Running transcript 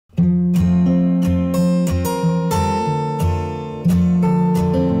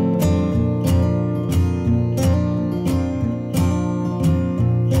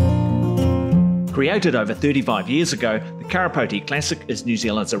Created over 35 years ago, the Karapoti Classic is New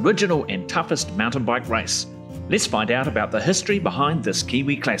Zealand's original and toughest mountain bike race. Let's find out about the history behind this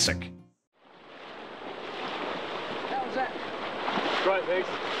Kiwi Classic. How was that? Great, thanks.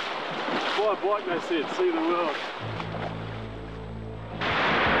 Buy a bike, they said, see the world.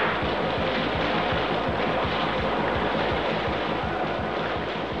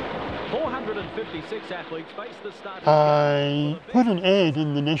 I put an ad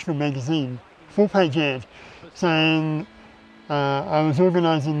in the National magazine, full-page ad, saying I was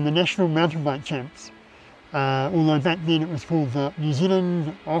organising the National Mountain Bike Champs, although back then it was called the New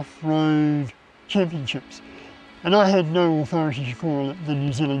Zealand Off-Road Championships. And I had no authority to call it the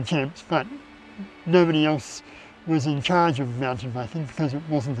New Zealand Champs, but nobody else was in charge of mountain biking because it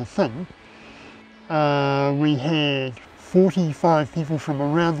wasn't a thing. We had 45 people from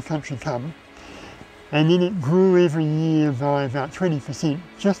around the country come, and then it grew every year by about 20%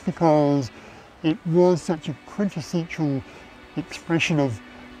 just because it was such a quintessential expression of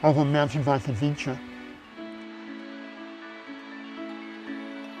a mountain bike adventure.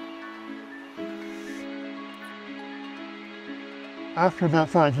 After about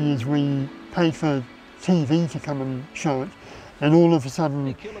 5 years we paid for TV to come and show it, and all of a sudden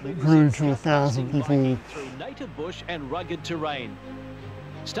it grew to 1,000 people. Through native bush and rugged terrain.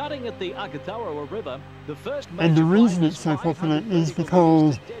 Starting at the Akataura River, the first and the reason it's so popular is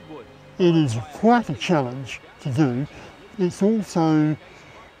because it is quite a challenge to do. It's also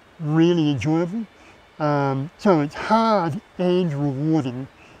really enjoyable. So it's hard and rewarding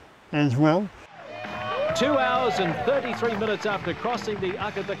as well. 2 hours and 33 minutes after crossing the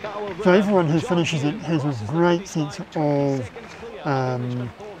Akataura River. So everyone who finishes it has a great sense of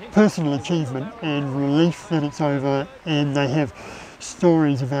personal achievement and relief that it's over, and they have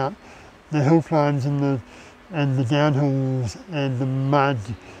stories about the hill climbs and the downhills and the mud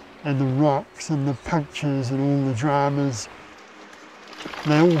and the rocks and the punctures and all the dramas.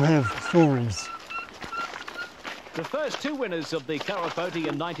 They all have stories. The first two winners of the Karapoti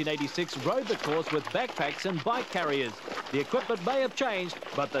in 1986 rode the course with backpacks and bike carriers. The equipment may have changed,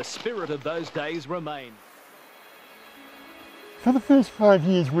 but the spirit of those days remained. For the first 5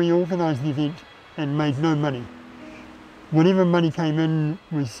 years we organised the event and made no money. Whatever money came in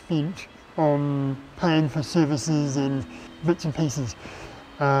was spent on paying for services and bits and pieces.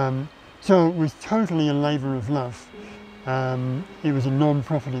 So it was totally a labour of love. It was a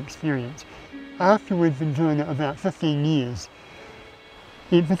non-profit experience. After we'd been doing it about 15 years,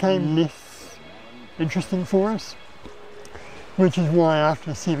 it became less interesting for us, which is why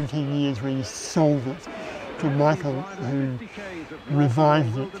after 17 years we sold it to Michael, who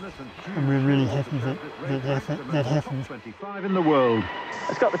revived it, and we're really happy that happened. 25 in the world.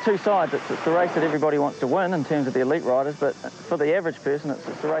 It's got the two sides. It's the race that everybody wants to win in terms of the elite riders, but for the average person, it's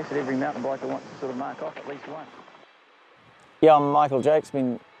the race that every mountain biker wants to sort of mark off at least once. Yeah, I'm Michael Jakes,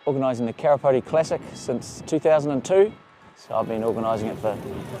 been organising the Karapoti Classic since 2002. So I've been organising it for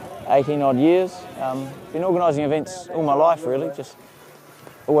 18 odd years. Been organising events all my life really, just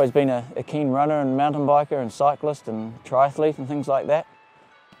always been a keen runner and mountain biker and cyclist and triathlete and things like that.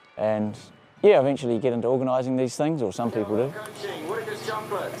 And yeah, eventually you get into organising these things, or some people do.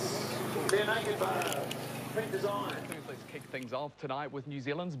 Let's kick things off tonight with New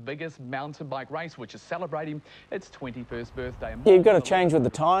Zealand's biggest mountain bike race, which is celebrating its 21st birthday. Yeah, you've got to change with the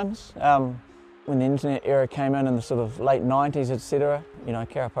times. When the internet era came in the sort of late 90s, etc., you know,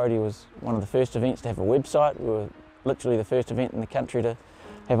 Karapoti was one of the first events to have a website. We were literally the first event in the country to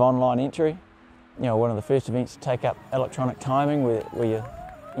have online entry. You know, one of the first events to take up electronic timing, where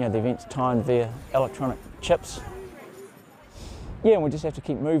the event's timed via electronic chips. Yeah, and we just have to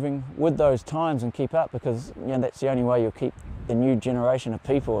keep moving with those times and keep up, because you know that's the only way you'll keep the new generation of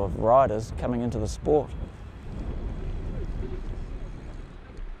people, of riders, coming into the sport.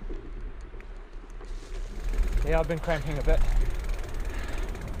 Yeah, I've been cramping a bit.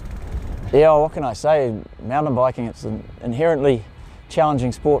 Yeah, well, what can I say? Mountain biking, it's an inherently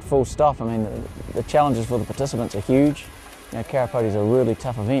challenging sport, full stop. I mean, the challenges for the participants are huge. You know, Karapoti is a really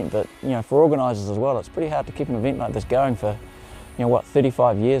tough event, but you know, for organisers as well, it's pretty hard to keep an event like this going for, you know, what,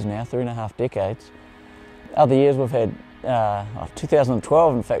 35 years now, 3.5 decades. Other years we've had,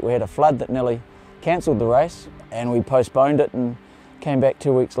 2012 in fact, we had a flood that nearly cancelled the race, and we postponed it and came back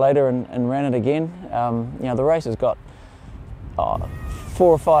 2 weeks later and ran it again. You know, the race has got 4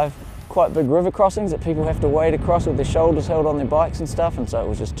 or 5 quite big river crossings that people have to wade across with their shoulders held on their bikes and stuff, and so it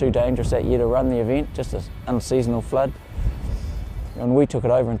was just too dangerous that year to run the event, just an unseasonal flood. When we took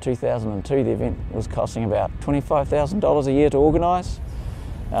it over in 2002, the event was costing about $25,000 a year to organise.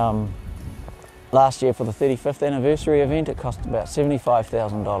 Last year for the 35th anniversary event, it cost about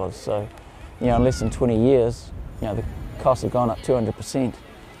 $75,000. So you know, in less than 20 years, you know, the costs have gone up 200%.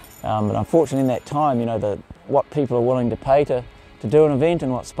 But unfortunately in that time, you know, what people are willing to pay to do an event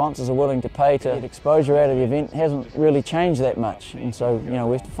and what sponsors are willing to pay to get exposure out of the event hasn't really changed that much. And so, you know,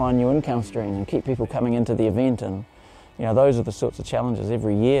 we have to find new income streams and keep people coming into the event, and, you know, those are the sorts of challenges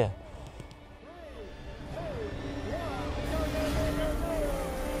every year.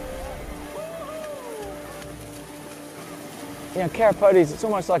 You know, Karapoti's, it's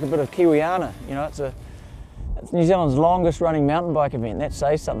almost like a bit of Kiwiana. You know, it's New Zealand's longest running mountain bike event. That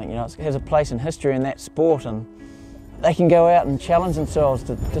says something, you know, it has a place in history in that sport, and they can go out and challenge themselves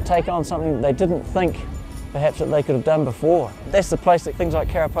to take on something that they didn't think perhaps that they could have done before. That's the place that things like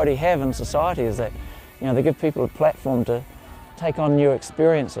Karapoti have in society, is that, you know, they give people a platform to take on new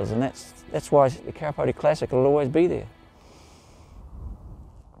experiences, and that's why the Karapoti Classic will always be there.